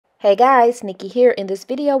Hey guys, Nikki here, and this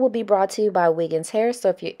video will be brought to you by Wiggins Hair. So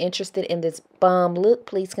if you're interested in this bomb look,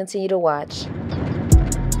 please continue to watch.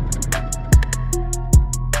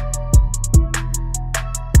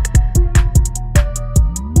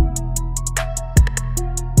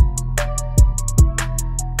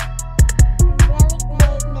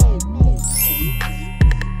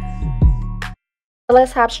 So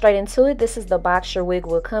let's hop straight into it. This is the box your wig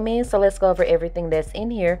will come in. So let's go over everything that's in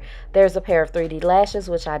here. There's a pair of 3D lashes,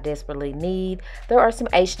 which I desperately need. There are some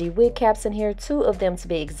HD wig caps in here, 2 of them to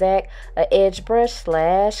be exact. An edge brush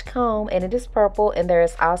 / comb, and it is purple. And there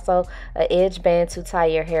is also an edge band to tie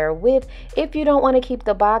your hair with. If you don't want to keep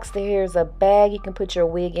the box, here's a bag you can put your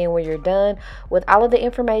wig in when you're done with all of the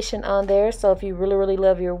information on there. So if you really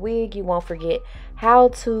love your wig, you won't forget how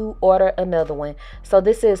to order another one. So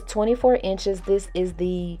this is 24 inches. This is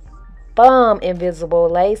the bomb invisible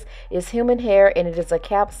lace. It's human hair and it is a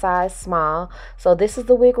cap size small. So this is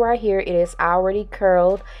the wig right here. It is already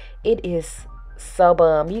curled. It is so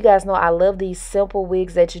bomb. You guys know I love these simple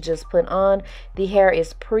wigs that you just put on. The hair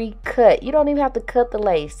is pre-cut. You don't even have to cut the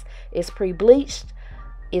lace. It's pre-bleached.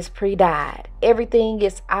 It's pre-dyed. Everything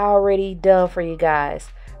is already done for you guys.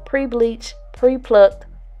 Pre-bleached, pre-plucked,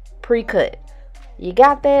 pre-cut. You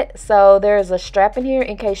got that? So there's a strap in here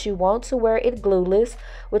in case you want to wear it glueless,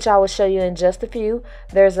 which I will show you in just a few.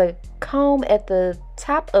 There's a comb at the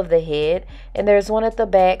top of the head, and there's one at the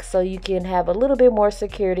back so you can have a little bit more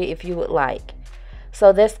security if you would like.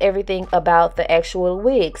 So that's everything about the actual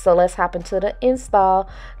wig. So let's hop into the install.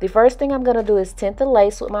 The first thing I'm going to do is tint the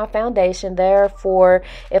lace with my foundation. Therefore,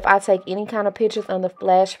 if I take any kind of pictures on the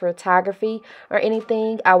flash photography or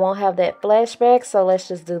anything, I won't have that flashback. So let's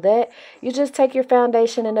just do that. You just take your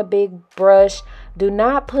foundation in a big brush. Do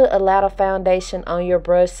not put a lot of foundation on your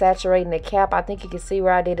brush, saturating the cap. I think you can see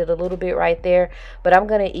where I did it a little bit right there. But I'm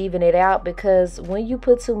going to even it out because when you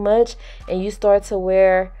put too much and you start to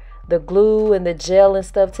wear the glue and the gel and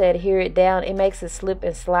stuff to adhere it down, it makes it slip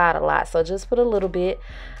and slide a lot. So just put a little bit.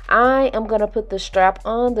 I am going to put the strap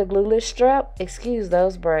on, the glueless strap. Excuse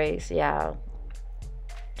those braids, y'all.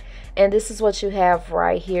 And this is what you have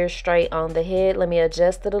right here straight on the head. Let me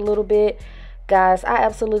adjust it a little bit. Guys, I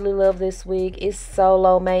absolutely love this wig. It's so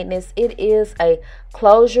low maintenance. It is a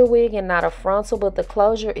closure wig and not a frontal, but the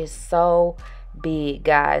closure is so big,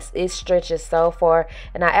 guys. It stretches so far,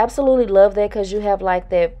 and I absolutely love that because you have like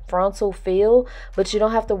that frontal feel, but you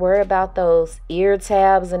don't have to worry about those ear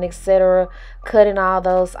tabs and etc. cutting all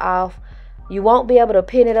those off. You won't be able to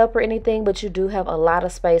pin it up or anything, but you do have a lot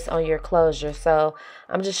of space on your closure. So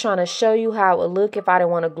I'm just trying to show you how it would look if I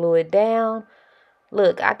didn't want to glue it down.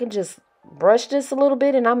 Look, I can just brush this a little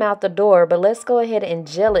bit and I'm out the door. But let's go ahead and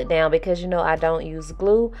gel it down because you know I don't use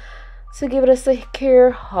glue to give it a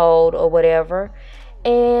secure hold or whatever.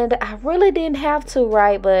 And I really didn't have to,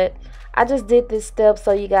 right? But I just did this step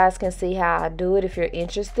so you guys can see how I do it if you're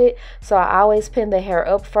interested. So I always pin the hair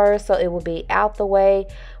up first so it will be out the way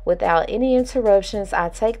without any interruptions. I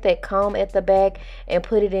take that comb at the back and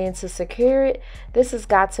put it in to secure it. This has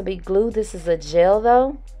got to be glue. This is a gel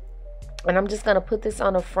though. And I'm just going to put this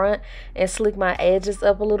on the front and slick my edges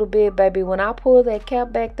up a little bit. Baby, when I pulled that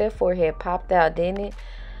cap back, that forehead popped out, didn't it?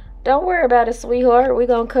 Don't worry about it, sweetheart. We're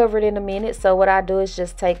going to cover it in a minute. So what I do is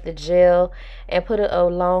just take the gel and put it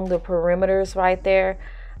along the perimeters right there.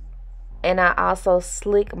 And I also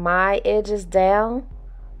slick my edges down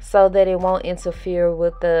so that it won't interfere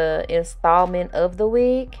with the installment of the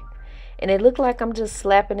wig. And it looked like I'm just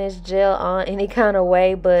slapping this gel on any kind of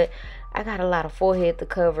way, but I got a lot of forehead to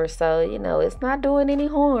cover, so you know it's not doing any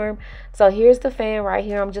harm. So here's the fan right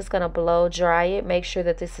here. I'm just gonna blow dry it. Make sure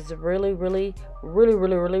that this is really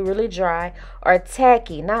dry, or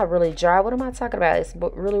tacky, not really dry. What am I talking about? It's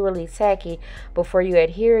really tacky before you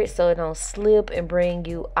adhere it, so it don't slip and bring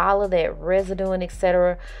you all of that residue and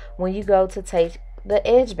etc. when you go to take the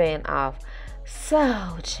edge band off.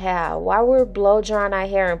 So child, while we're blow drying our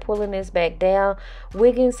hair and pulling this back down,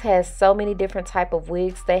 Wiggins has so many different type of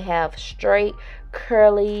wigs. They have straight,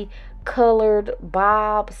 curly, colored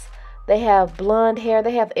bobs. They have blonde hair.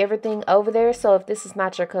 They have everything over there. So if this is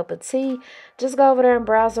not your cup of tea, just go over there and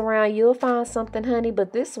browse around. You'll find something, honey.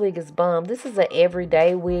 But this wig is bomb. This is an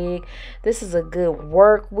everyday wig. This is a good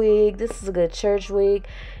work wig. This is a good church wig.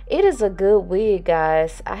 It is a good wig,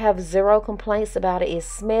 guys. I have zero complaints about it. It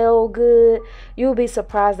smells good. You'll be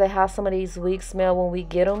surprised at how some of these wigs smell when we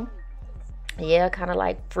get them. Yeah, kind of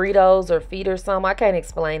like Fritos or feet or something. I can't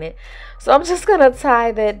explain it. So I'm just going to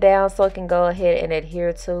tie that down so it can go ahead and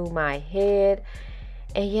adhere to my head.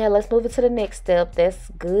 And yeah, let's move it to the next step. That's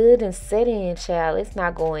good and set in, child. It's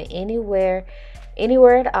not going anywhere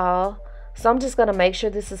at all. So I'm just going to make sure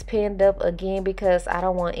this is pinned up again because I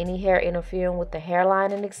don't want any hair interfering with the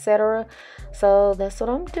hairline and etc. So that's what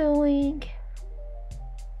I'm doing.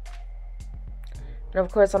 And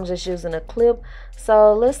of course I'm just using a clip.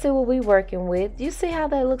 So let's see what we're working with. You see how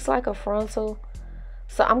that looks like a frontal?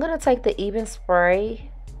 So I'm going to take the Even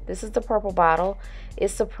spray. This is the purple bottle.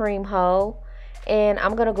 It's Supreme Hold. And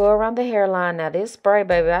I'm going to go around the hairline. Now this spray,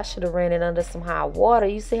 baby, I should have ran it under some hot water.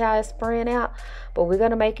 You see how it's spraying out? But we're going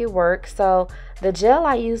to make it work. So the gel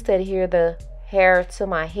I used to adhere the hair to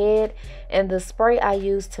my head. And the spray I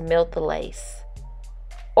used to melt the lace.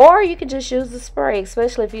 Or you can just use the spray,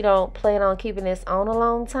 especially if you don't plan on keeping this on a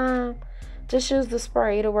long time. Just use the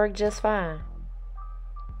spray. It'll work just fine.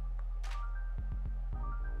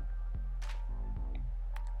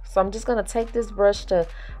 So I'm just going to take this brush to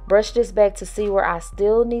brush this back to see where I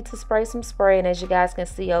still need to spray some spray. And as you guys can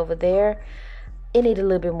see over there, it needs a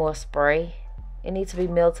little bit more spray. It needs to be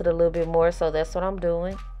melted a little bit more. So that's what I'm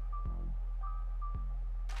doing.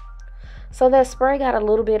 So that spray got a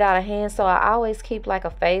little bit out of hand. So I always keep like a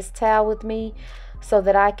face towel with me so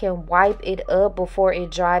that I can wipe it up before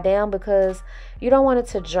it dry down, because you don't want it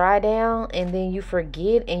to dry down and then you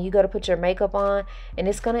forget and you go to put your makeup on and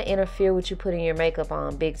it's going to interfere with you putting your makeup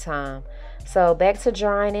on big time. So back to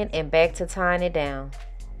drying it and back to tying it down.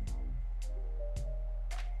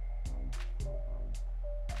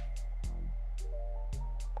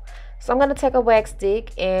 So I'm going to take a wax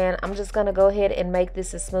stick and I'm just going to go ahead and make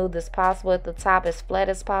this as smooth as possible at the top, as flat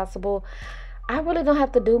as possible. I really don't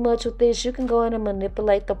have to do much with this. You can go in and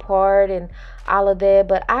manipulate the part and all of that.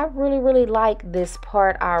 But I really like this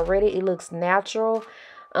part already. It looks natural.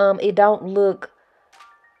 It don't look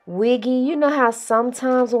wiggy. You know how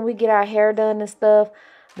sometimes when we get our hair done and stuff,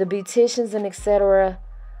 the beauticians and etc.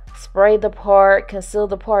 spray the part, conceal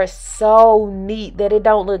the part so neat that it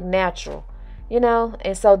don't look natural. You know,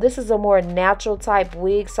 and so this is a more natural type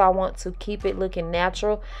wig, so I want to keep it looking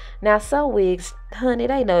natural. Now some wigs, honey,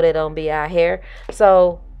 they know they don't be our hair,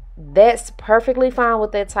 so that's perfectly fine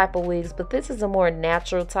with that type of wigs, but this is a more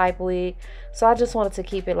natural type wig, so I just wanted to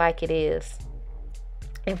keep it like it is.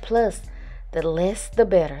 And plus, the less the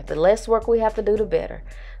better. The less work we have to do, the better.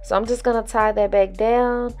 So I'm just gonna tie that back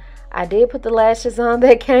down. I did put the lashes on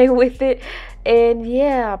that came with it. And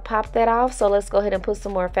yeah, I popped that off. So let's go ahead and put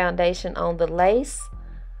some more foundation on the lace,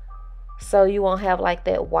 so you won't have like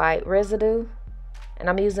that white residue. And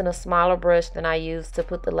I'm using a smaller brush than I used to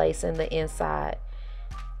put the lace in the inside.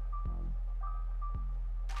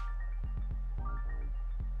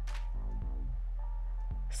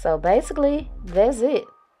 So basically, that's it.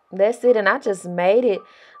 That's it. And I just made it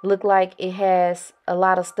look like it has a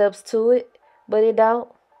lot of steps to it, but it don't.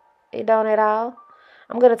 It don't at all.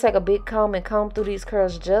 I'm going to take a big comb and comb through these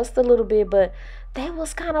curls just a little bit, but they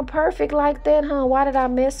was kind of perfect like that, huh? Why did I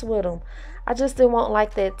mess with them? I just didn't want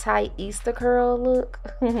like that tight Easter curl look.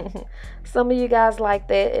 Some of you guys like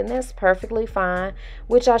that, and that's perfectly fine,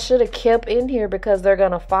 which I should have kept in here because they're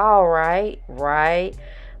going to fall, right? Right.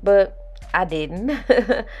 But I didn't.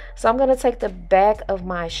 So I'm going to take the back of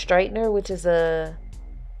my straightener, which is a,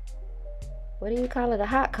 what do you call it? A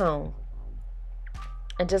hot comb.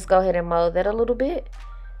 And just go ahead and mold that a little bit.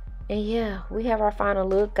 And yeah, we have our final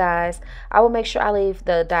look, guys. I will make sure I leave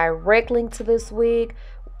the direct link to this wig,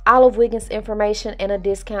 all of Wiggins information, and a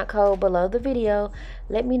discount code below the video.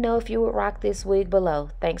 Let me know if you would rock this wig below.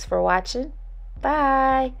 Thanks for watching.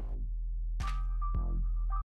 Bye.